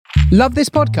Love this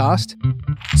podcast?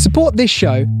 Support this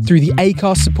show through the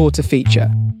Acast supporter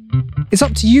feature. It's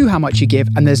up to you how much you give,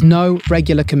 and there's no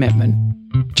regular commitment.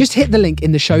 Just hit the link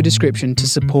in the show description to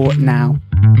support now.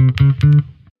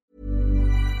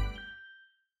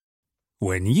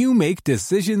 When you make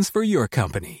decisions for your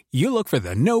company, you look for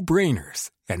the no-brainers.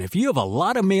 And if you have a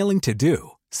lot of mailing to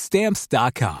do,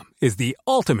 Stamps.com is the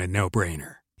ultimate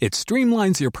no-brainer. It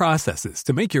streamlines your processes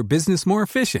to make your business more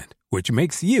efficient, which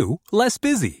makes you less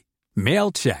busy.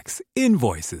 Mail checks,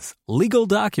 invoices, legal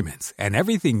documents, and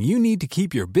everything you need to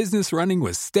keep your business running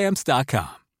with Stamps.com.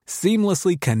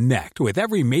 Seamlessly connect with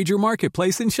every major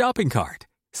marketplace and shopping cart.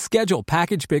 Schedule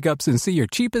package pickups and see your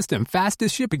cheapest and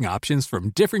fastest shipping options from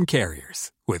different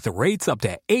carriers. With rates up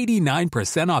to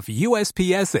 89% off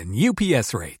USPS and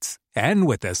UPS rates. And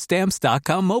with the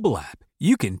Stamps.com mobile app,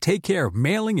 you can take care of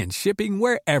mailing and shipping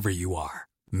wherever you are.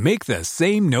 Make the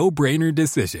same no-brainer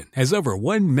decision as over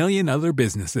 1 million other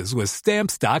businesses with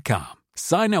Stamps.com.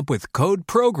 Sign up with code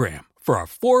PROGRAM for a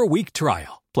 4-week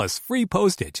trial, plus free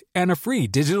postage and a free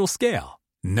digital scale.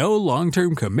 No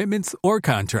long-term commitments or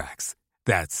contracts.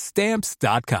 That's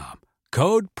Stamps.com.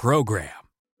 Code PROGRAM.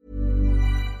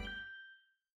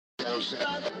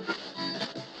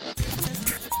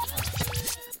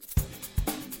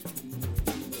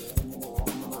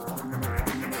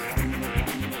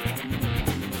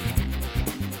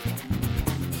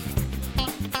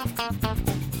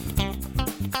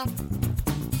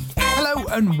 Hello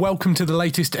and welcome to the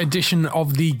latest edition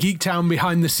of the Geektown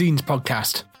Behind the Scenes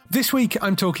podcast. This week,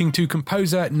 I'm talking to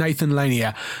composer Nathan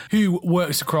Lanier, who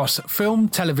works across film,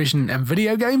 television, and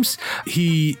video games.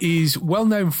 He is well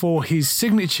known for his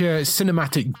signature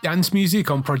cinematic dance music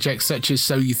on projects such as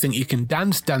So You Think You Can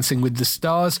Dance, Dancing with the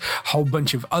Stars, a whole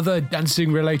bunch of other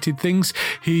dancing-related things.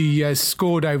 He has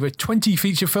scored over 20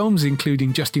 feature films,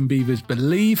 including Justin Bieber's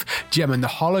Believe, Gem and the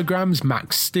Holograms,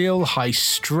 Max Steel, High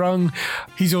Strung.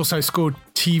 He's also scored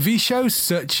TV shows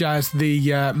such as the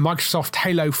Microsoft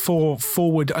Halo 4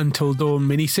 Forward Until Dawn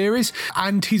miniseries,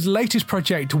 and his latest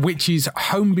project, which is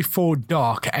Home Before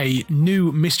Dark, a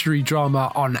new mystery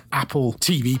drama on Apple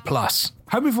TV+.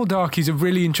 Home Before Dark is a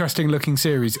really interesting looking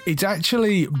series. It's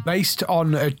actually based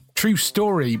on a true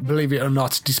story, believe it or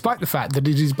not, despite the fact that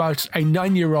it is about a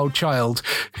 9-year-old child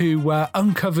who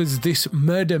uncovers this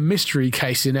murder mystery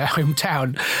case in her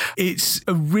hometown. It's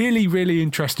a really, really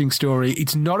interesting story.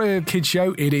 It's not a kid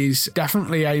show. It is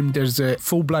definitely aimed as a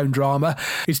full-blown drama.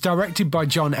 It's directed by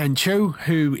John N. Chu,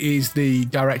 who is the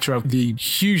director of the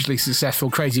hugely successful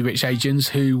Crazy Rich Asians,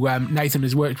 who Nathan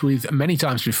has worked with many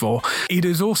times before. It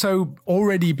has also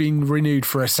already been renewed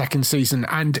for a second season,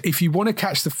 and if you want to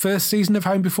catch the first season of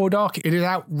Home Before Dark, it is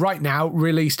out right now,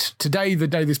 released today, the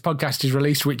day this podcast is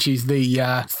released, which is the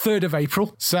 3rd of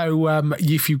April. So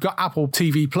if you've got Apple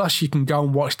TV Plus, you can go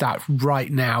and watch that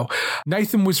right now.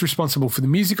 Nathan was responsible for the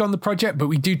music on the project, but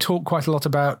we do talk quite a lot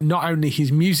about not only his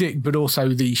music, but also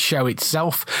the show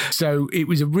itself. So it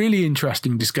was a really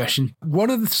interesting discussion. One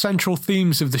of the central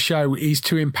themes of the show is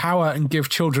to empower and give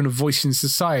children a voice in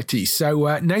society.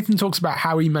 So Nathan talks about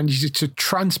how he manages to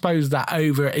transpose that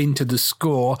over into the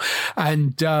score,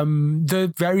 and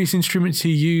the various instruments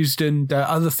he used and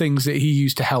other things that he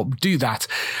used to help do that.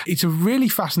 It's a really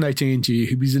fascinating interview.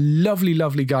 He was a lovely,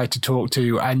 lovely guy to talk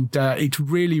to, and it's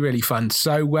really, really fun.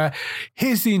 So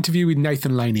here's the interview with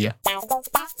Nathan Lanier.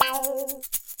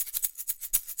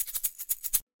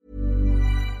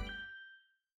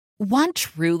 Want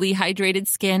truly hydrated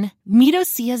skin? Meet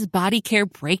Osea's Body Care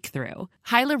Breakthrough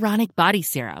Hyaluronic Body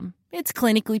Serum. It's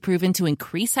clinically proven to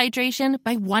increase hydration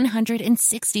by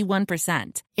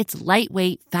 161%. It's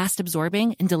lightweight,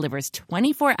 fast-absorbing, and delivers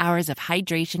 24 hours of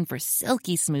hydration for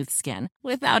silky smooth skin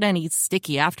without any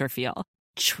sticky afterfeel.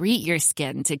 Treat your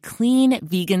skin to clean,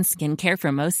 vegan skincare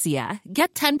from Osea.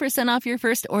 Get 10% off your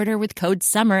first order with code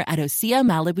SUMMER at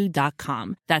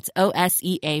OseaMalibu.com. That's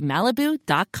OSEA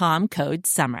Malibu.com, code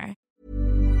SUMMER.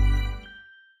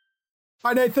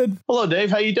 Hi, Nathan. Hello,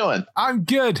 Dave. How you doing? I'm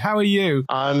good. How are you?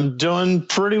 I'm doing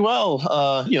pretty well.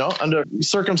 Under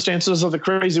circumstances of the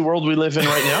crazy world we live in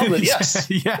right now. But yes.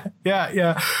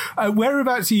 Yeah.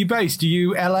 Whereabouts are you based? Are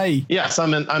you LA? Yes,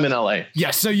 I'm in LA.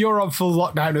 Yes, so you're on full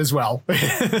lockdown as well.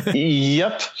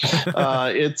 Yep.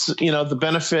 It's the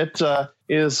benefit.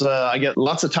 is I get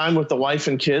lots of time with the wife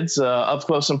and kids up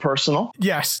close and personal.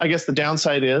 Yes. I guess the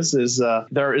downside is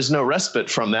there is no respite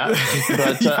from that. But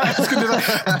I was going to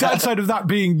say, the downside of that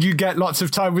being you get lots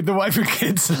of time with the wife and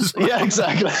kids as well. Yeah,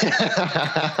 exactly.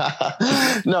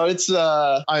 No, it's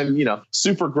I'm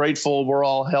super grateful. We're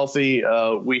all healthy.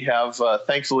 We have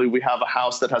thankfully we have a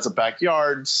house that has a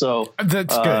backyard, so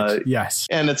that's good. Yes,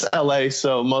 and it's LA,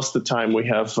 so most of the time we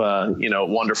have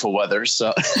wonderful weather.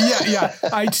 So yeah.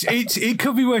 It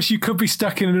could be worse. You could be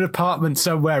stuck in an apartment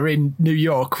somewhere in New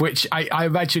York, which I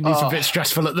imagine is a bit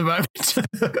stressful at the moment.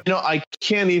 I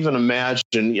can't even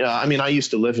imagine. Yeah, I mean, I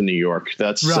used to live in New York.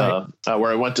 That's right.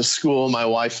 Where I went to school. My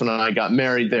wife and I got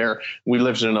married there. We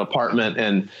lived in an apartment,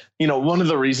 and one of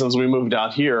the reasons we moved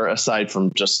out here, aside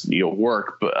from just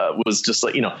work, was just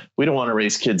like we don't want to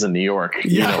raise kids in New York.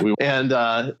 Yeah. And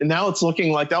now it's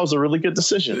looking like that was a really good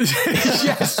decision.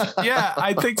 Yes, yeah,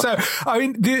 I think so. I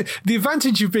mean, the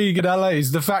advantage of being in LA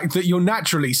is the fact that you're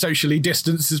naturally socially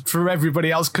distanced from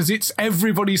everybody else because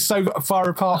everybody's so far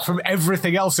apart from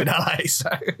everything else in LA. So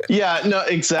yeah, no,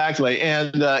 exactly.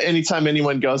 And anytime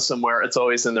anyone goes somewhere, it's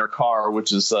always in their car,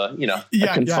 which is a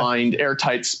confined,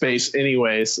 airtight space,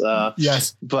 anyways.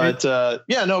 Yes, but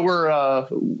we're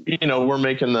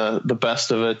making the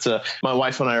best of it. My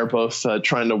wife and I are both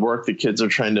trying to work. The kids are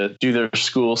trying to do their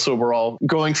school, so we're all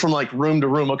going from like room to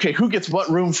room. Okay, who gets what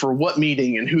room for what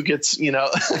meeting, and who gets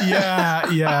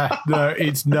Yeah. No,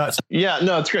 it's nuts. Yeah,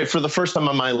 no, it's great. For the first time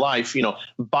in my life,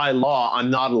 by law, I'm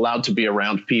not allowed to be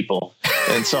around people,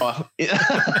 and so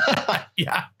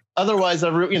yeah. Otherwise,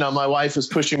 my wife is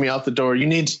pushing me out the door. You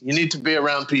need to be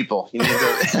around people. You need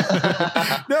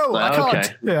to. No, I can't.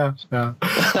 Okay. Yeah.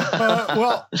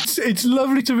 Well, it's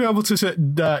lovely to be able to sit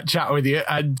and chat with you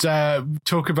and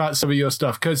talk about some of your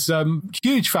stuff because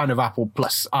huge fan of Apple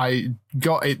Plus. I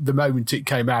got it the moment it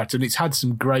came out, and it's had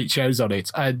some great shows on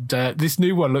it. And this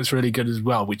new one looks really good as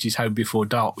well, which is Home Before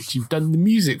Dark, which you've done the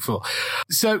music for.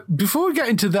 So before we get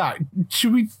into that,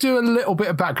 should we do a little bit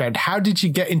of background? How did you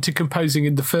get into composing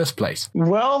in the first place?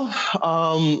 Well,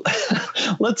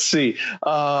 let's see.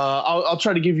 I'll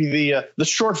try to give you the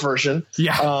short version.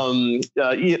 Yeah. When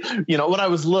I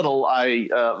was little,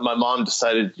 my mom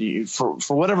decided for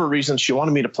whatever reason she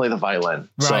wanted me to play the violin.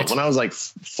 Right. So when I was like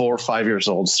 4 or 5 years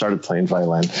old, started playing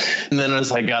violin, and then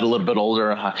as I got a little bit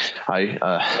older,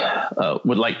 I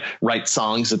would like write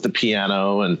songs at the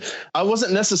piano, and I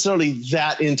wasn't necessarily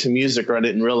that into music, or I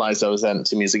didn't realize I was that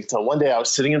into music until one day I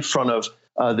was sitting in front of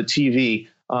the TV.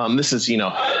 This is,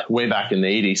 way back in the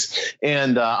 80s.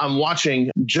 And I'm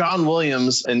watching John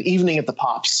Williams, An Evening at the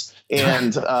Pops.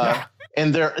 And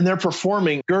and they're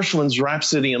performing Gershwin's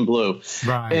Rhapsody in Blue.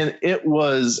 Right. And it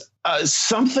was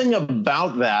something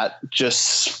about that just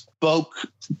spoke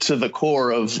to the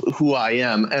core of who I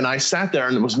am. And I sat there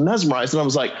and was mesmerized. And I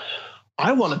was like,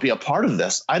 I want to be a part of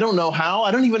this. I don't know how.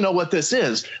 I don't even know what this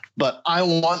is, but I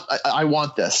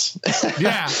want this.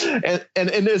 Yeah.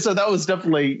 and so that was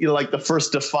definitely like the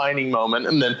first defining moment.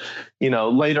 And then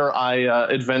later I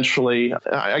eventually,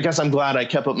 I guess I'm glad I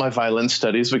kept up my violin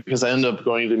studies because I ended up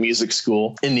going to music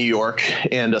school in New York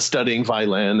and studying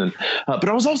violin. And but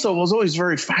I was always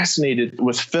very fascinated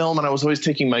with film, and I was always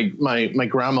taking my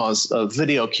grandma's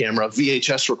video camera,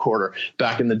 VHS recorder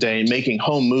back in the day, and making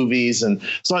home movies. And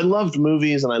so I loved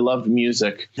movies and I loved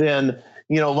music. Then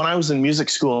when I was in music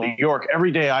school in New York,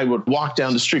 every day I would walk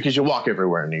down the street because you walk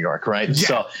everywhere in New York, right? Yeah.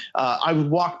 So I would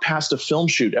walk past a film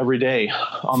shoot every day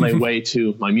on my way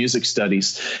to my music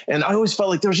studies. And I always felt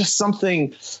like there was just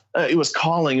something, it was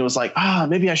calling. It was like,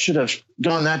 maybe I should have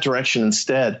gone that direction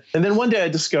instead. And then one day I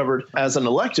discovered as an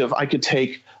elective, I could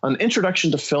take an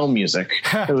introduction to film music.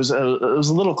 It was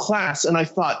a little class. And I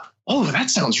thought, oh, that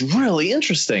sounds really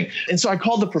interesting. And so I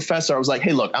called the professor. I was like,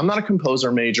 hey, look, I'm not a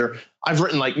composer major. I've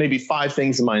written like maybe 5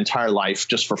 things in my entire life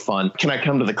just for fun. Can I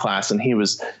come to the class? And he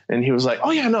was like, oh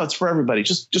yeah, no, it's for everybody.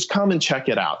 Just come and check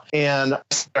it out. And I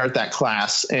started that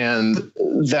class, and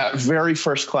that very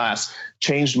first class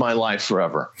changed my life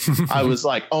forever. I was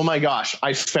like, oh my gosh,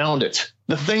 I found it.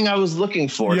 The thing I was looking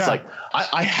for. Yeah. It's like,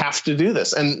 I have to do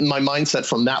this. And my mindset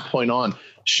from that point on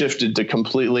shifted to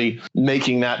completely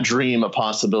making that dream a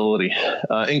possibility,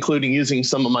 including using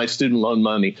some of my student loan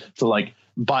money to like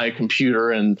buy a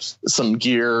computer and some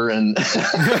gear and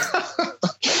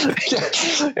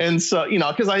and so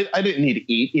because I didn't need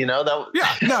to eat,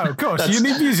 of course you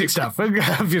need music stuff,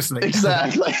 obviously.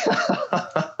 Exactly.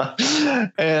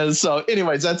 And so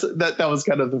anyways, that was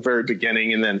kind of the very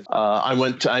beginning. And then I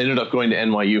ended up going to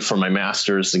NYU for my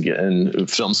master's in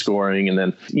film scoring. And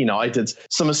then, I did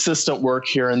some assistant work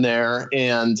here and there,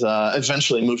 and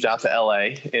eventually moved out to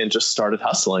LA and just started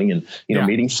hustling and,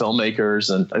 meeting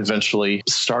filmmakers, and eventually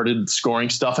started scoring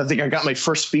stuff. I think I got my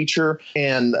first feature,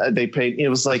 and they paid, it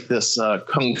was like this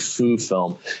Kung Fu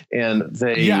film. And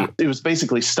it was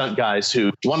basically stunt guys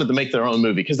who wanted to make their own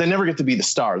movie because they never get to be the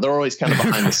star. They're always kind of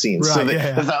behind the scenes. Right, so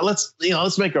they thought,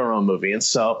 let's make our own movie. And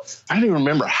so I don't even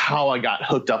remember how I got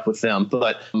hooked up with them,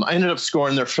 but I ended up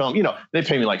scoring their film. They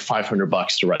paid me like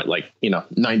 $500 to write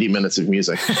 90 minutes of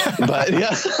music. But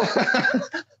yeah.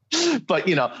 But,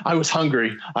 I was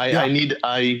hungry.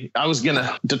 I was going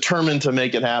to determine to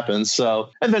make it happen. So,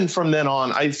 and then from then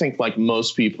on, I think like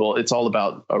most people, it's all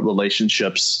about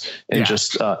relationships and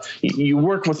just you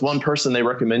work with one person, they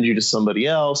recommend you to somebody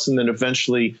else. And then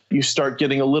eventually you start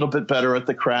getting a little bit better at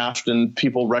the craft, and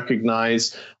people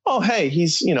recognize, oh, hey,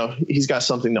 he's got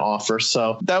something to offer.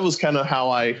 So that was kind of how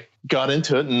I got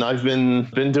into it, and I've been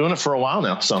doing it for a while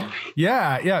now. So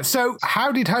yeah. So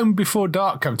how did Home Before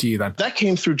Dark come to you then? That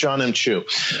came through John M. Chu.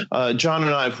 John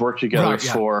and I have worked together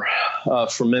for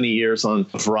many years on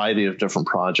a variety of different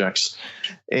projects,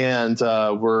 and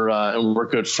we're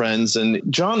good friends. And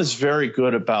John is very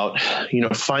good about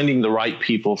finding the right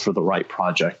people for the right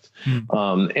project.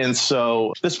 And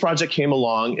so this project came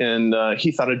along, and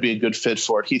he thought I'd be a good fit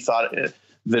for it. He thought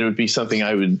that it would be something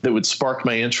that would spark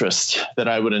my interest, that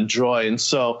I would enjoy. And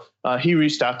so he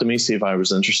reached out to me, see if I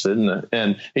was interested in it.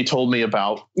 And he told me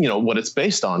about, what it's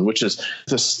based on, which is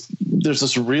there's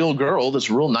this real girl,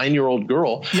 this real 9-year-old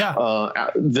girl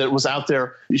that was out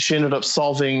there. She ended up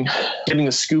getting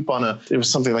a scoop on it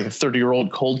was something like a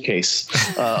 30-year-old cold case,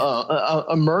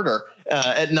 a murder.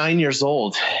 At 9 years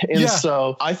old. And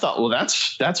so I thought, well,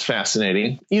 that's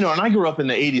fascinating. And I grew up in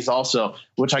the 80s also,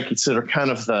 which I consider kind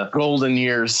of the golden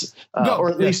years, or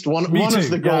at least one of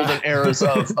the golden eras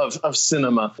of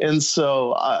cinema. And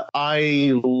so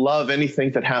I love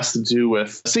anything that has to do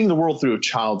with seeing the world through a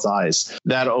child's eyes.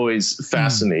 That always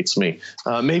fascinates me.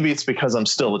 Maybe it's because I'm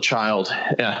still a child.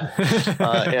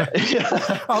 Aren't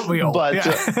we all? But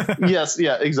yes,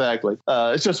 exactly.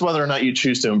 It's just whether or not you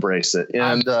choose to embrace it.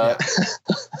 And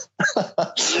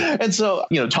and so,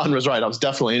 John was right. I was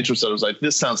definitely interested. I was like,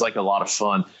 this sounds like a lot of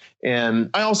fun. And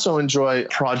I also enjoy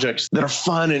projects that are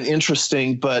fun and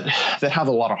interesting, but that have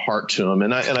a lot of heart to them.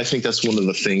 And I think that's one of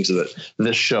the things that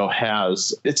this show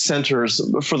has. It centers,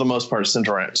 for the most part,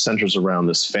 centers around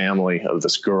this family of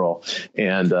this girl.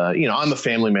 And, I'm a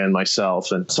family man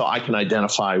myself. And so I can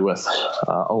identify with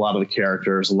a lot of the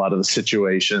characters, a lot of the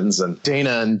situations. And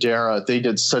Dana and Dara, they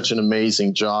did such an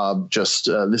amazing job. Just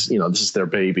this is their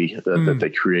baby that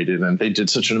they created. And they did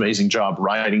such an amazing job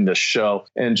writing this show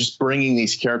and just bringing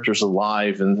these characters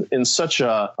alive in such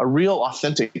a real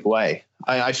authentic way.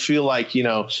 I feel like,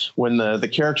 when the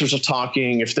characters are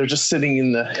talking, if they're just sitting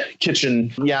in the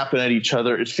kitchen yapping at each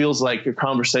other, it feels like a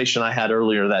conversation I had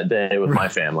earlier that day with my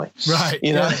family. Right.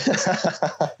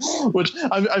 Which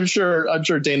I'm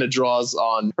sure Dana draws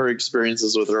on her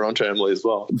experiences with her own family as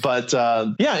well. But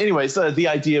anyways, the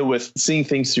idea with seeing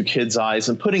things through kids' eyes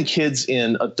and putting kids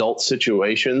in adult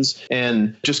situations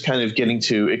and just kind of getting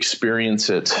to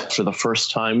experience it for the first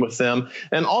time with them.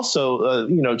 And also,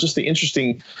 just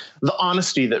the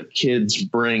honesty that kids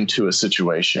bring to a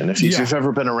situation. If you've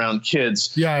ever been around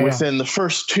kids, within the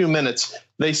first 2 minutes,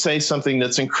 they say something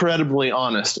that's incredibly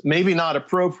honest, maybe not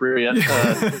appropriate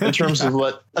in terms of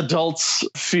what adults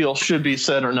feel should be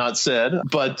said or not said,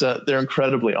 but they're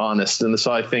incredibly honest. And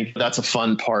so I think that's a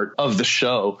fun part of the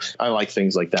show. I like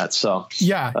things like that. So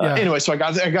anyway, so I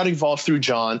got involved through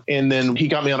John, and then he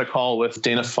got me on a call with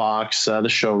Dana Fox, the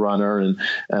showrunner,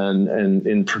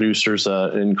 and producers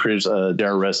and creators,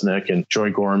 Dara Resnick and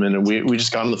Joy Gorman. And we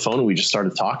just got on the phone and we just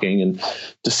started talking and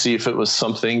to see if it was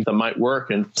something that might work.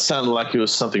 And it sounded like it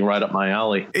was something right up my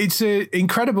alley. It's an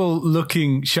incredible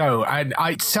looking show, and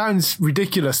it sounds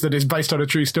ridiculous that it's based on a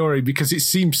true story because it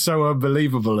seems so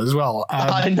unbelievable as well.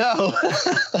 I know.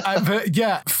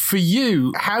 But for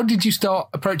you, how did you start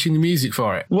approaching the music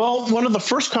for it? Well, one of the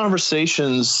first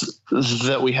conversations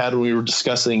that we had when we were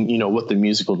discussing, what the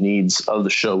musical needs of the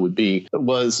show would be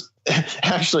was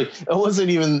actually, it wasn't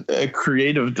even a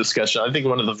creative discussion. I think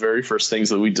one of the very first things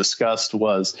that we discussed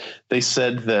was they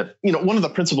said that, one of the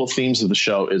principal themes of the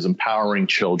show is empowering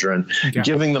children,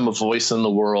 giving them a voice in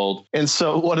the world. And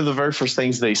so one of the very first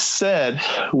things they said,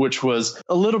 which was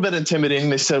a little bit intimidating,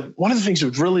 they said, one of the things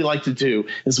we'd really like to do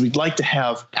is we'd like to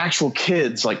have actual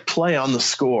kids like play on the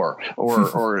score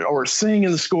or sing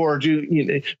in the score,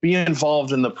 be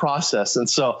involved in the process. And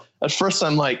so at first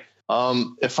I'm like,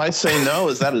 If I say no,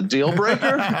 is that a deal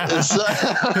breaker?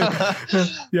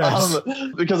 Yes.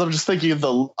 Because I'm just thinking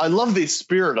I love the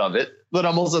spirit of it, but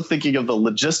I'm also thinking of the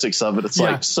logistics of it. It's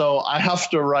like, so I have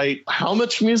to write how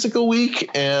much music a week?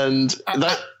 And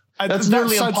that's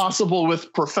nearly impossible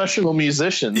with professional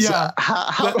musicians. Yeah,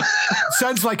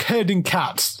 sounds like herding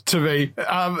cats to me.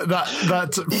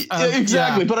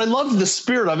 Exactly. But I love the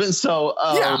spirit of it. And so,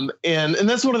 and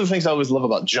that's one of the things I always love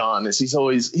about John is he's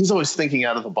always thinking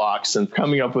out of the box and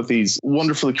coming up with these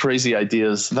wonderfully crazy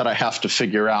ideas that I have to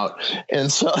figure out.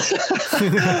 And so,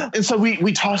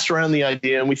 we tossed around the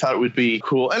idea and we thought it would be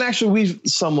cool. And actually, we've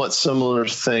somewhat similar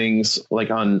things like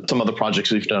on some other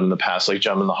projects we've done in the past, like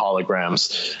Gem and the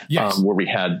Holograms. Yes. Where we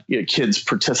had kids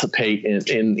participate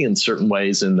in certain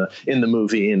ways in the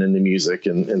movie and in the music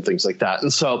and things like that.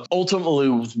 And so ultimately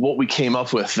what we came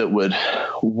up with that would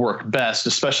work best,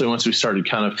 especially once we started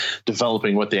kind of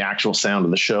developing what the actual sound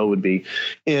of the show would be,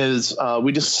 is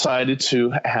we decided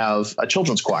to have a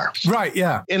children's choir. Right.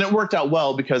 Yeah. And it worked out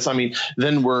well because,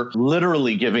 then we're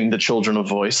literally giving the children a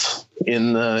voice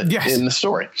in the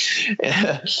story.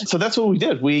 So that's what we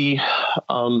did. We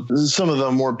some of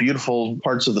the more beautiful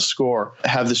parts of the score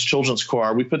have this children's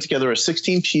choir. We put together a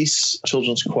 16-piece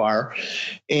children's choir,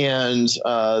 and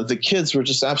the kids were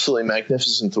just absolutely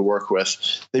magnificent to work with.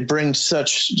 They bring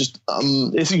such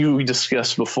as we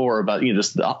discussed before about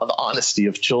just the honesty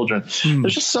of children.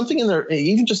 There's just something in their,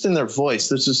 even just in their voice,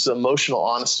 there's this emotional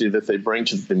honesty that they bring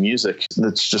to the music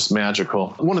that's just magical.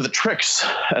 One of the tricks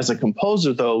as a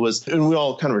composer, though, was, and we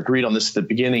all kind of agreed on this at the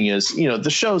beginning, is the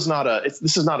show's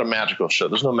this is not a magical show.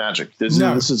 There's no magic. This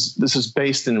is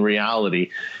based in reality.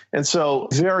 And so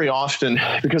very often,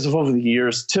 because of over the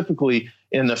years, typically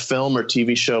in a film or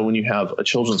TV show, when you have a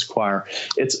children's choir,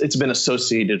 it's been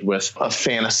associated with a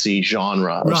fantasy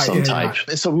genre of some type.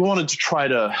 And so we wanted to try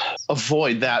to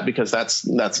avoid that because that's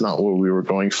not what we were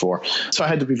going for. So I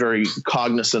had to be very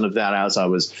cognizant of that as I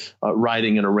was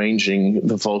writing and arranging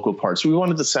the vocal parts. We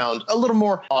wanted to sound a little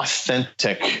more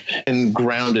authentic and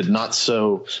grounded, not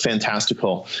so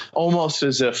fantastical, almost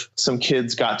as if some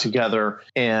kids got together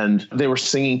and they were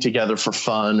singing together for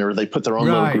fun, or they put their own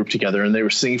little group together and they were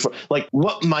singing for, like,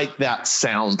 what might that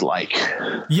sound like?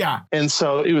 Yeah. And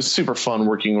so it was super fun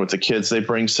working with the kids. They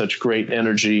bring such great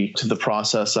energy to the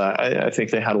process. I think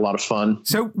they had a lot of fun.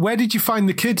 So where did you find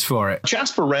the kids for it?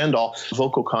 Jasper Randall,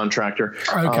 vocal contractor.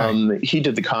 Okay. He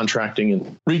did the contracting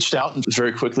and reached out and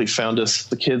very quickly found us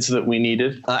the kids that we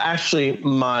needed. Actually,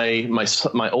 my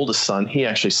oldest son, he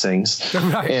actually sings.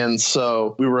 Right. And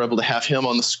so we were able to have him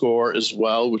on the score as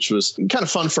well, which was kind of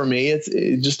fun for me. It's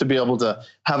just to be able to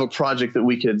have a project that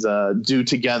we could do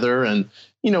together, and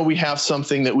we have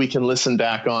something that we can listen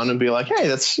back on and be like, hey,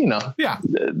 that's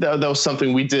that was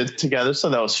something we did together, so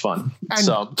that was fun. And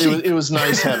so it was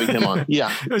nice having him on.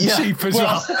 Cheap as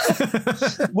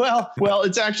well. well,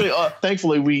 it's actually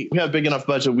thankfully we have a big enough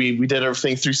budget. We did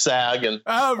everything through SAG, and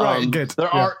good.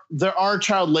 There are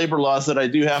child labor laws that I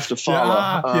do have to follow.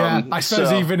 I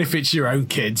suppose even if it's your own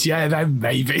kids, then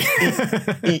maybe.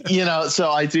 So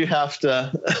I do have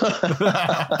to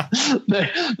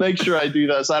make sure I do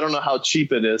that. So I don't know how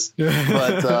cheap it is,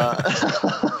 but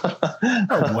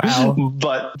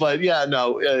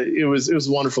it was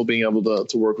wonderful being able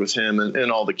to work with him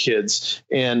and all the kids.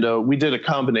 And we did a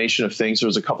combination of things. There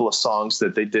was a couple of songs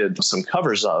that they did some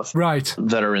covers of,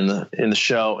 that are in the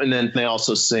show, and then they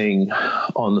also sing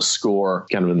on the score,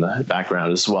 kind of in the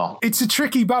background as well. It's a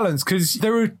tricky balance because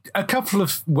there are a couple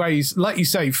of ways, like you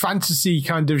say, fantasy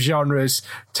kind of genres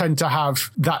tend to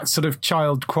have that sort of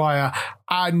child choir.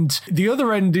 And the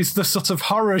other end is the sort of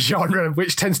horror genre,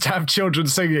 which tends to have children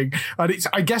singing. And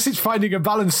I guess it's finding a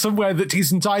balance somewhere that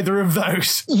isn't either of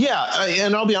those. Yeah.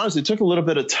 And I'll be honest, it took a little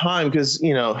bit of time because,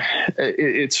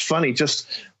 it's funny, just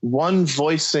one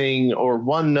voicing or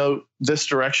one note this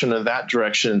direction or that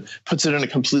direction puts it in a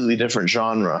completely different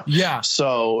genre. Yeah.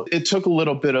 So it took a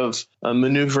little bit of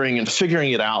maneuvering and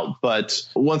figuring it out. But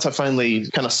once I finally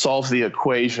kind of solved the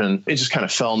equation, it just kind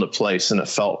of fell into place and it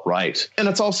felt right. And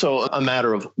it's also a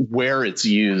matter of where it's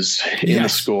used in the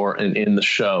score and in the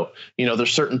show.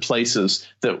 There's certain places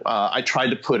that I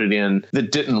tried to put it in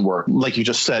that didn't work. Like you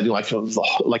just said, like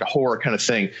a horror kind of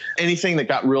thing. Anything that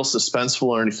got real suspenseful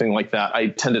or anything like that, I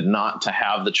tended not to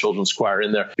have the children's choir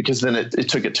in there because then it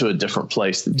took it to a different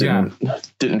place that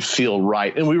didn't feel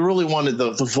right. And we really wanted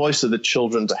the voice of the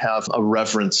children to have a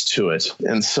reverence to it.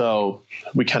 And so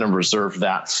we kind of reserved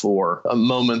that for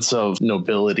moments of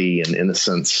nobility and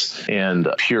innocence and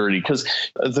purity. Because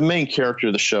the main character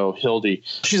of the show, Hildy,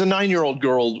 she's a 9-year-old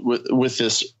girl with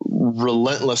this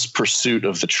relentless pursuit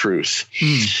of the truth.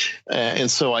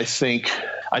 And so I think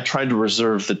I tried to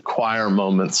reserve the choir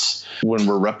moments when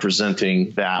we're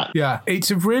representing that. Yeah,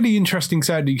 it's a really interesting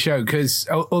sounding show because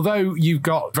although you've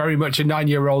got very much a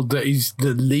 9-year-old that is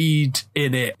the lead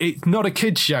in it, it's not a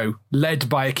kid's show led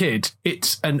by a kid.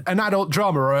 It's an adult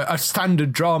drama or a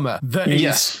standard drama that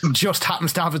just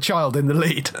happens to have a child in the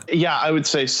lead. Yeah, I would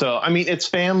say so. I mean, it's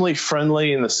family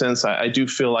friendly in the sense I do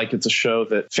feel like it's a show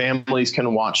that families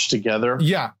can watch together.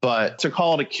 Yeah. But to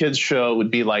call it a kid's show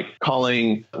would be like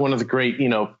calling one of the great,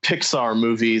 Pixar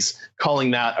movies,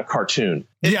 calling that a cartoon.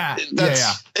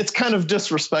 It's kind of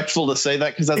disrespectful to say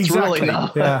that because that's really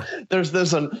not. Yeah.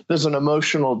 There's an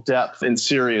emotional depth and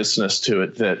seriousness to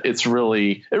it that it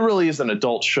really is an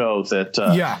adult show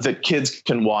that kids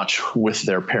can watch with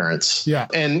their parents. Yeah.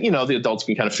 And the adults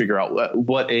can kind of figure out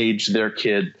what age their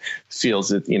kid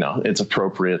feels it it's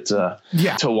appropriate to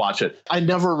watch it. I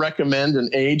never recommend an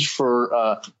age for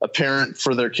a parent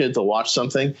for their kid to watch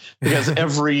something because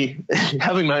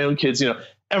having my own kids,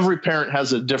 every parent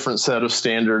has a different set of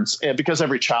standards because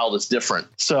every child is different.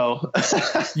 So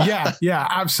yeah,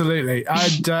 absolutely.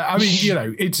 And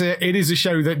it is a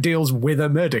show that deals with a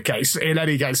murder case in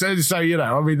any case. So,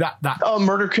 that a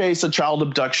murder case, a child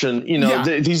abduction,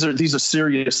 these are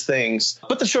serious things,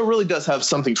 but the show really does have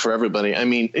something for everybody. I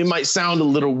mean, it might sound a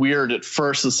little weird at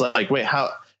first. It's like, wait,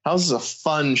 how's this a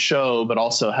fun show, but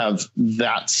also have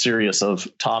that serious of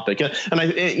topic? And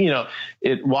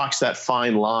it walks that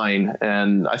fine line,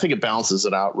 and I think it balances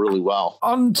it out really well.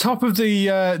 On top of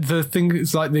the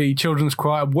things like the children's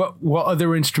choir, what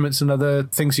other instruments and other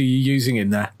things are you using in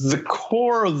there? The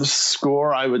core of the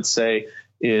score, I would say,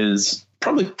 is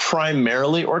probably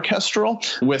primarily orchestral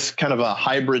with kind of a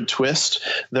hybrid twist.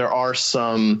 There are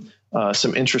some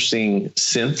interesting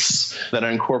synths that I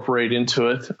incorporate into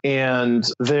it. And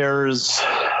there's,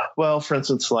 for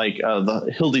instance, like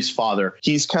the Hildy's father,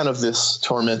 he's kind of this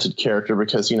tormented character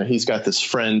because, he's got this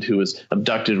friend who was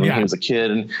abducted when he was a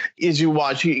kid. And as you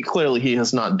watch, he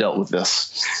has not dealt with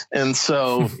this. And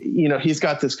so, he's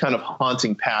got this kind of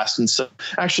haunting past. And so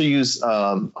I actually use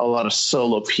a lot of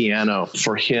solo piano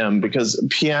for him because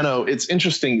piano, it's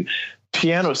interesting.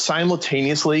 Piano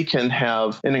simultaneously can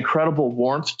have an incredible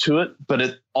warmth to it, but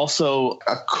it also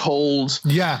a cold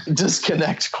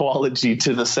disconnect quality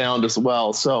to the sound as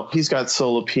well. So he's got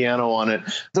solo piano on it.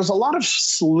 There's a lot of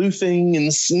sleuthing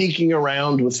and sneaking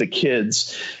around with the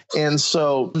kids. And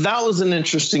so that was an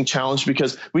interesting challenge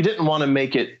because we didn't want to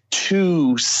make it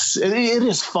it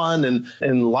is fun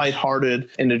and lighthearted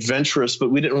and adventurous, but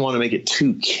we didn't want to make it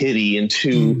too kiddie and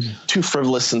too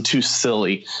frivolous and too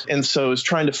silly. And so I was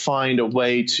trying to find a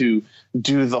way to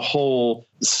do the whole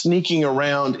sneaking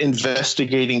around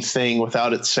investigating thing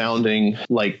without it sounding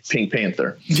like Pink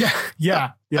Panther.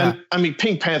 Yeah. I mean,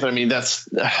 Pink Panther, that's,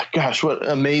 gosh, what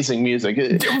amazing music.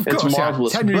 It's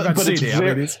marvelous.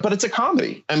 But it's a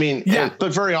comedy.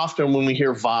 But very often when we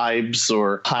hear vibes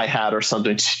or hi-hat or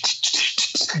something,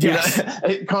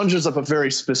 it conjures up a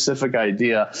very specific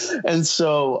idea. And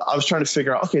so I was trying to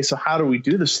figure out, okay, so how do we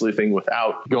do the sleuthing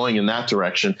without going in that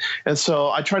direction? And so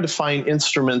I tried to find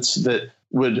instruments that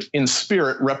would in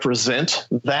spirit represent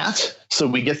that. So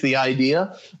we get the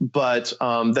idea, but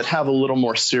that have a little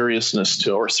more seriousness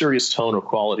to it, or serious tone or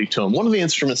quality to them. One of the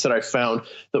instruments that I found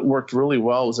that worked really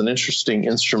well was an interesting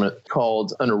instrument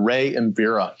called an array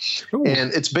mbira. Ooh.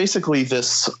 And it's basically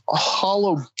this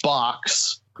hollow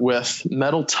box with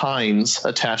metal tines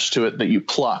attached to it that you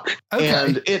pluck. Okay.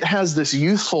 And it has this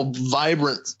youthful,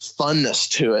 vibrant funness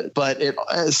to it, but it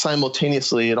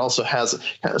simultaneously, it also has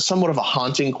somewhat of a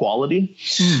haunting quality.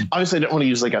 Obviously, I don't want to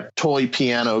use like a toy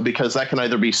piano because that can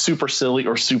either be super silly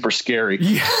or super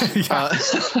scary.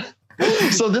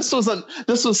 So this was an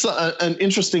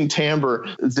interesting timbre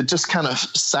that just kind of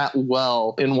sat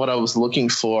well in what I was looking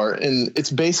for. And it's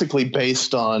basically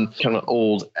based on kind of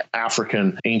old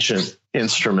African ancient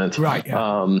instrument, right?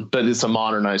 Yeah. But it's a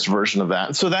modernized version of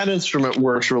that. So that instrument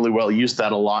works really well. I used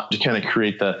that a lot to kind of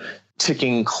create the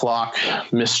ticking clock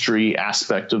mystery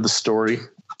aspect of the story.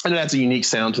 And it adds a unique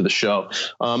sound to the show.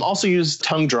 Also use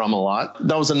tongue drum a lot.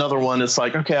 That was another one. It's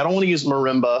like, okay, I don't want to use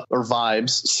marimba or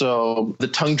vibes. So the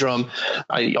tongue drum,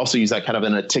 I also use that kind of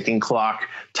in a ticking clock,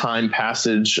 time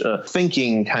passage,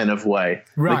 thinking kind of way.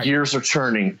 Right. The gears are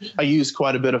churning. I use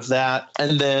quite a bit of that.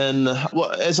 And then,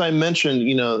 as I mentioned,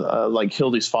 like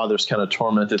Hildy's father's kind of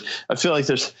tormented. I feel like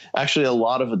there's actually a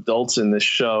lot of adults in this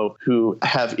show who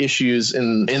have issues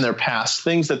in their past,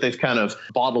 things that they've kind of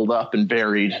bottled up and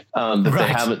buried that they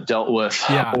haven't haven't dealt with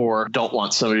or don't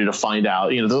want somebody to find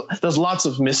out. You know, there's lots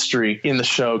of mystery in the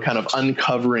show, kind of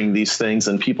uncovering these things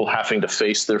and people having to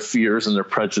face their fears and their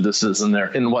prejudices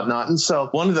and whatnot. And so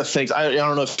one of the things, I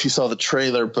don't know if you saw the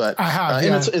trailer, but I have,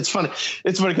 and it's funny.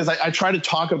 It's funny because I try to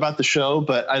talk about the show,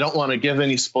 but I don't want to give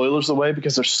any spoilers away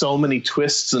because there's so many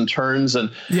twists and turns,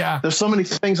 and there's so many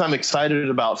things I'm excited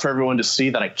about for everyone to see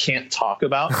that I can't talk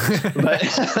about. but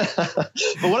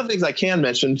one of the things I can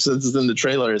mention, since it's in the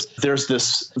trailer, is there's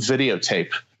this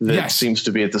videotape that seems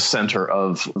to be at the center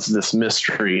of this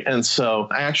mystery. And so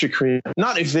I actually created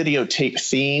not a videotape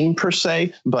theme per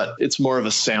se, but it's more of a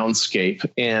soundscape.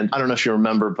 And I don't know if you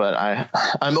remember, but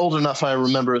I'm old enough. I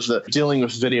remember dealing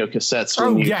with video cassettes.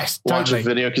 When you watch a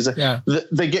video cassette,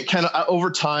 they get kind of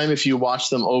over time. If you watch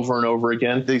them over and over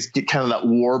again, they get kind of that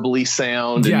warbly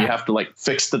sound, and you have to like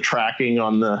fix the tracking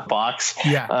on the box.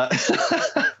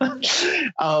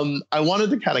 I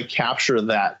wanted to kind of capture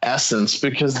that essence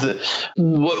because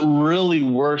what really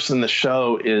works in the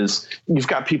show is you've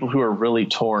got people who are really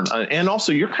torn, and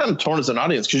also you're kind of torn as an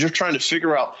audience because you're trying to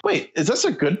figure out, wait, is this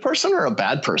a good person or a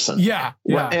bad person?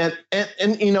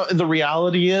 And you know, the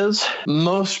reality is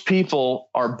most people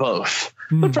are both.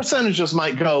 The percentages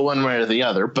might go one way or the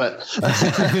other, but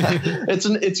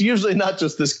it's usually not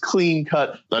just this clean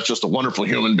cut. That's just a wonderful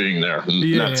human being there.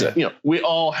 That's it. You know, we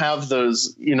all have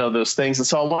those, you know, those things. And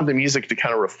so I wanted the music to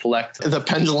kind of reflect the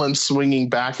pendulum swinging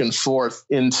back and forth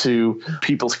into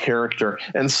people's character.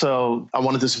 And so I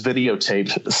wanted this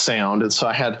videotape sound. And so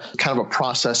I had kind of a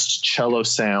processed cello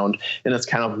sound, and it's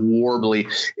kind of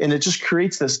warbly, and it just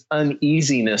creates this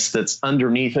uneasiness that's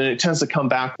underneath. And it tends to come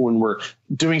back when we're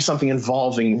doing something involving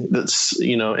that's,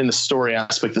 you know, in the story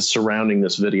aspect that's surrounding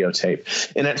this videotape.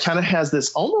 And it kind of has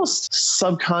this almost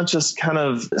subconscious kind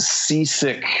of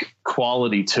seasick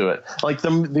quality to it. Like the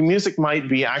music might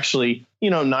be actually, you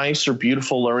know, nice or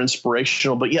beautiful or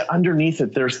inspirational, but yet underneath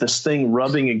it, there's this thing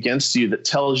rubbing against you that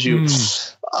tells you,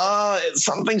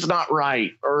 something's not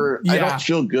right, or I don't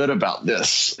feel good about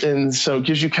this. And so it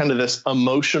gives you kind of this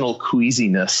emotional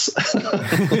queasiness.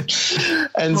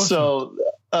 And so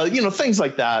you know, things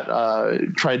like that,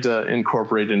 tried to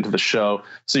incorporate into the show.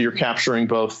 So you're capturing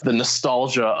both the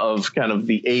nostalgia of kind of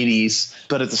the 80s,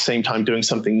 but at the same time doing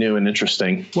something new and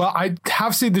interesting. Well, I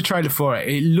have seen the trailer for it.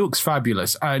 It looks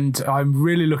fabulous, and I'm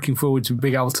really looking forward to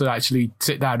being able to actually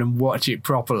sit down and watch it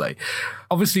properly.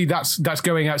 Obviously, that's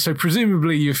going out. So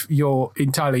presumably you're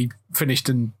entirely finished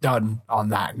and done on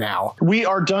that now. We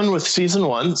are done with season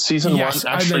one. Season one,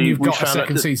 actually, and then you've got a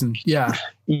second season.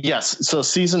 Yes. So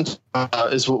season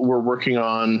is what we're working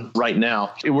on right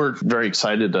now. We're very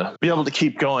excited to be able to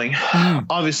keep going.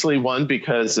 Obviously, one,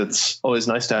 because it's always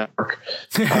nice to have work.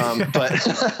 But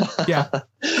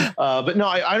no,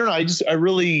 I don't know. I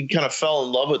really kind of fell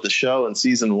in love with the show in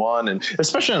season one. And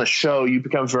especially on a show, you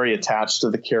become very attached to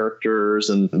the characters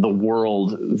and the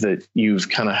world that you've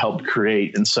kind of helped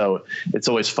create. And so it's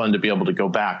always fun to be able to go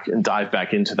back and dive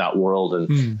back into that world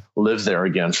and live there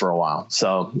again for a while.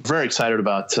 So very excited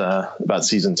about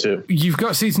season two. You've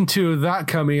got season 2 of that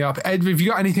coming up. Ed, have you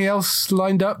got anything else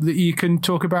lined up that you can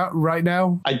talk about right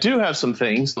now? I do have some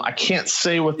things. I can't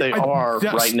say what they are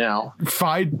right now.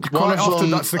 Fine. Quite often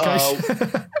that's the case.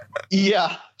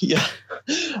 Yeah.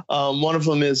 One of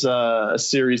them is a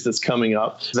series that's coming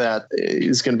up that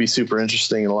is going to be super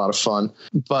interesting and a lot of fun.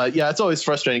 But yeah, it's always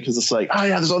frustrating because it's like, oh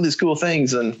yeah, there's all these cool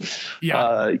things, and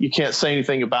you can't say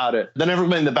anything about it. Then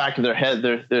everybody in the back of their head,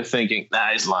 they're thinking, nah,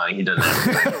 he's lying. He doesn't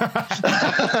have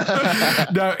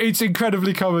No, it's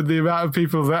incredibly common, the amount of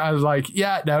people that are like,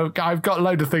 I've got a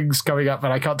load of things coming up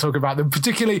and I can't talk about them.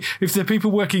 Particularly if they're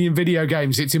people working in video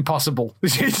games, it's impossible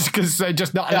because they're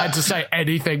just not allowed to say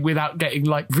anything without getting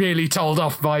like really told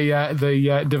off by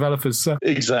the developers. So.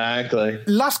 Exactly.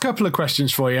 Last couple of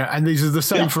questions for you, and these are the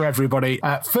same for everybody.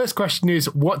 First question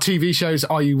is, what TV shows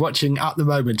are you watching at the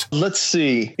moment? Let's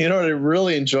see. You know what I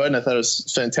really enjoyed, and I thought it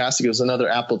was fantastic, it was another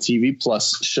Apple TV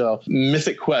Plus show,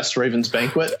 Mythic Quest: Raven's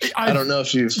Banquet. I don't know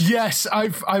if you've... Yes,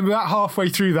 I'm about halfway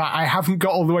through that. I haven't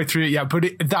got all the way through it yet, but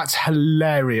that's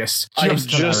hilarious. I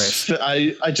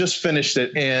just finished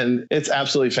it, and it's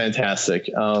absolutely fantastic.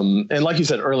 And like you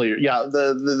said earlier,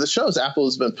 the shows Apple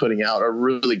has been putting out are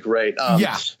really great.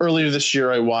 Earlier this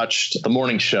year, I watched The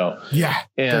Morning Show.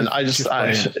 And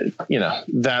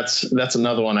that's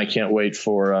another one I can't wait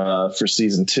for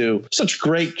season 2. Such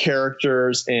great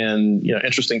characters and,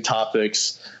 interesting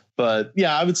topics. But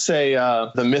yeah, I would say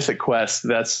the Mythic Quest.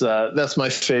 That's my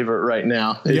favorite right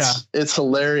now. It's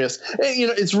hilarious.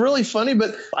 And, it's really funny,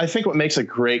 but I think what makes a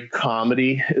great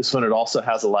comedy is when it also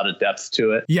has a lot of depth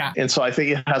to it. Yeah. And so I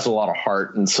think it has a lot of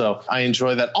heart. And so I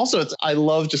enjoy that. Also, I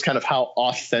love just kind of how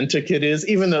authentic it is,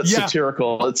 even though it's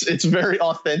satirical. It's very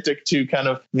authentic to kind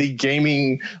of the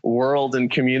gaming world and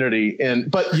community.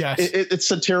 But it's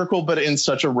satirical, but in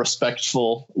such a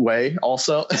respectful way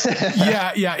also.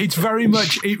 Yeah. It's very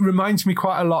much, it reminds me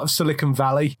quite a lot of Silicon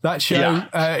Valley, that show.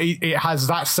 Yeah. It has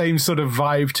that same sort of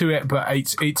vibe to it, but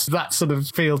it's that sort of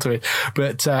feel to it.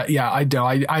 But I know.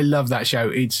 I love that show.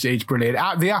 It's brilliant.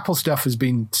 The Apple stuff has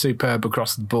been superb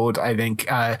across the board, I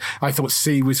think. I thought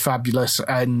C was fabulous,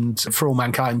 and For All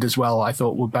Mankind as well, I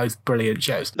thought were both brilliant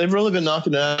shows. They've really been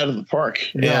knocking it out of the park.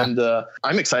 Yeah. And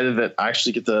I'm excited that I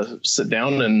actually get to sit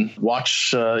down and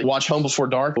watch Home Before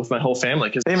Dark with my whole family,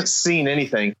 because they haven't seen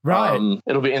anything. Right.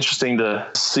 It'll be interesting to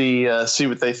see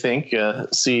what they think,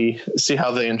 see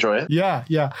how they enjoy it.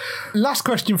 Yeah. Last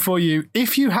question for you.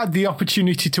 If you had the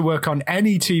opportunity to work on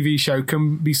any TV show,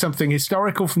 can be something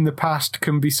historical from the past,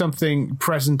 can be something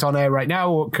present on air right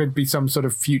now, or it could be some sort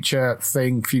of future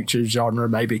thing, future genre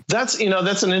maybe? That's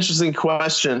an interesting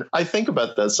question. I think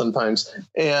about that sometimes.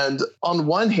 And on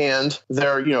one hand,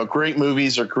 there are, great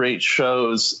movies or great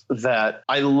shows that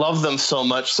I love them so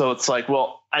much. So it's like,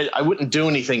 well, I wouldn't do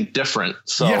anything different.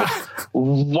 So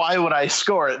why would I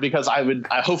score it? Because I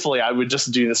would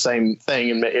just do the same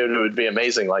thing and it would be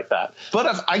amazing like that.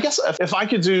 But if I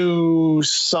could do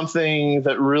something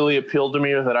that really appealed to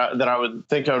me, or that I would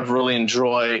think I would really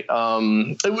enjoy,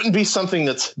 it wouldn't be something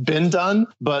that's been done,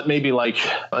 but maybe like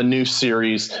a new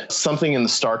series, something in the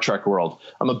Star Trek world.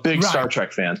 I'm a big Star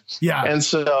Trek fan. Yeah. And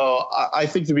so I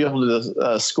think to be able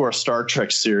to score a Star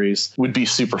Trek series would be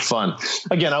super fun.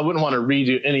 Again, I wouldn't want to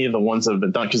redo any of the ones that have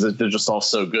been done because they're just all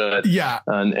so good. Yeah.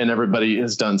 And everybody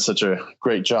has done such a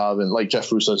great job. And like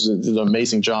Jeff Russo did an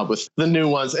amazing job with the new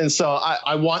ones. And so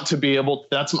I want to be able,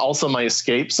 that's also my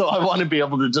escape. So I want to be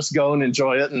able to just go and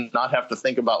enjoy it and not have to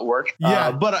think about work.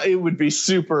 Yeah. But it would be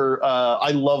super, I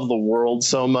love the world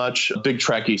so much. Big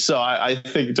Trekkie. So I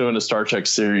think doing a Star Trek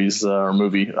series or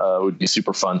movie would be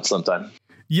super fun sometime.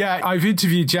 Yeah, I've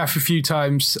interviewed Jeff a few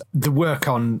times. The work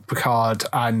on Picard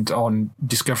and on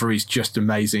Discovery is just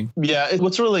amazing. Yeah,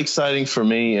 what's really exciting for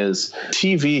me is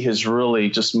TV has really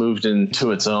just moved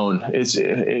into its own.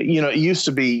 It used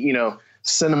to be,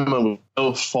 cinema was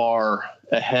so far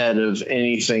ahead of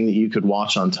anything that you could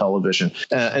watch on television.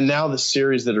 And now the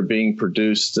series that are being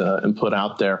produced and put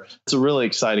out there, it's a really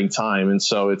exciting time. And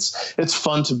so it's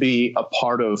fun to be a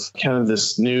part of kind of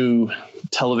this new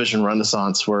television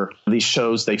renaissance where these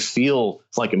shows, they feel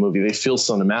like a movie. They feel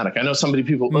cinematic. I know some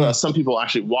people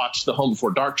actually watched the Home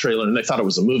Before Dark trailer and they thought it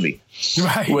was a movie,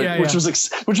 which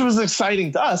was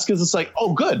exciting to us because it's like,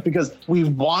 oh, good, because we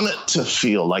want it to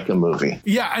feel like a movie.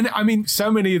 Yeah, and I mean,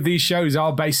 so many of these shows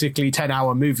are basically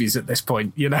 10-hour movies at this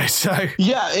point, so.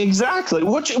 Yeah, exactly,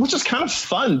 which is kind of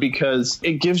fun because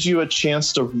it gives you a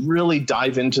chance to really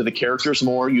dive into the characters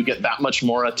more. You get that much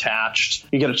more attached.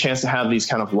 You get a chance to have these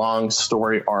kind of long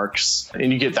story arcs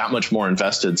and you get that much more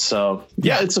invested. So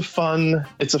yeah, it's a fun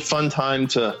time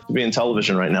to be in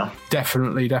television right now.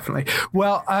 Definitely.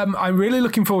 Well, I'm really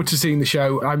looking forward to seeing the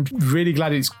show. I'm really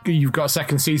glad you've got a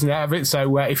second season out of it.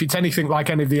 So if it's anything like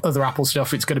any of the other Apple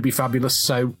stuff, it's going to be fabulous.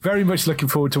 So very much looking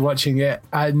forward to watching it.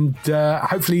 And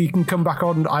hopefully you can come back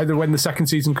on either when the second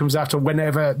season comes out or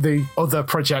whenever the other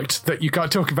project that you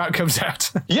can't talk about comes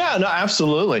out. Yeah, no,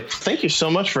 absolutely. Thank you so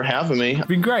much for having me. It's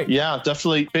been great. Yeah,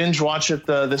 definitely binge watch it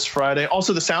this Friday.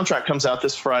 Also, the soundtrack comes out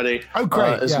this Friday. Oh, great.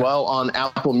 As well on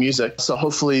Apple Music. So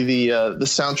hopefully the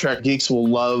soundtrack geeks will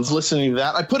love listening to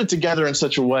that. I put it together in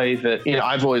such a way that,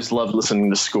 I've always loved listening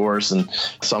to scores. And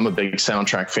so I'm a big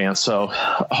soundtrack fan. So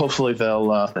hopefully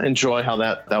they'll enjoy how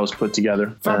that was put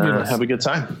together. Fabulous. Have a good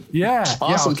time. Yeah.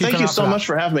 Awesome. Thank you so much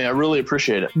for having me. I really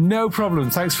appreciate it. No problem.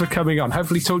 Thanks for coming on.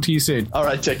 Hopefully talk to you soon. All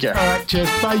right. Take care. All right. Cheers.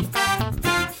 Bye.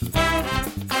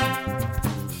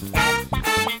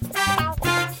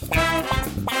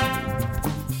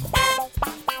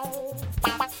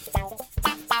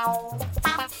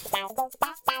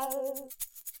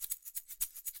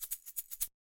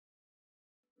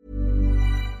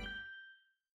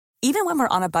 Even when we're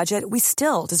on a budget, we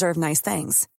still deserve nice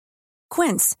things.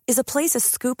 Quince is a place to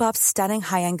scoop up stunning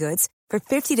high-end goods for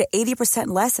 50 to 80%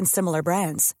 less than similar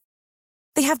brands.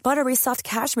 They have buttery soft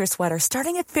cashmere sweaters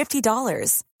starting at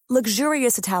 $50,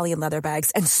 luxurious Italian leather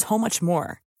bags, and so much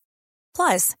more.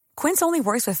 Plus, Quince only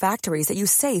works with factories that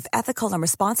use safe, ethical, and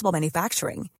responsible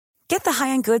manufacturing. Get the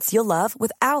high-end goods you'll love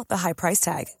without the high price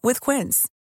tag with Quince.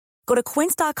 Go to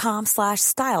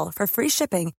quince.com/style for free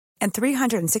shipping and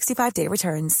 365-day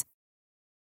returns.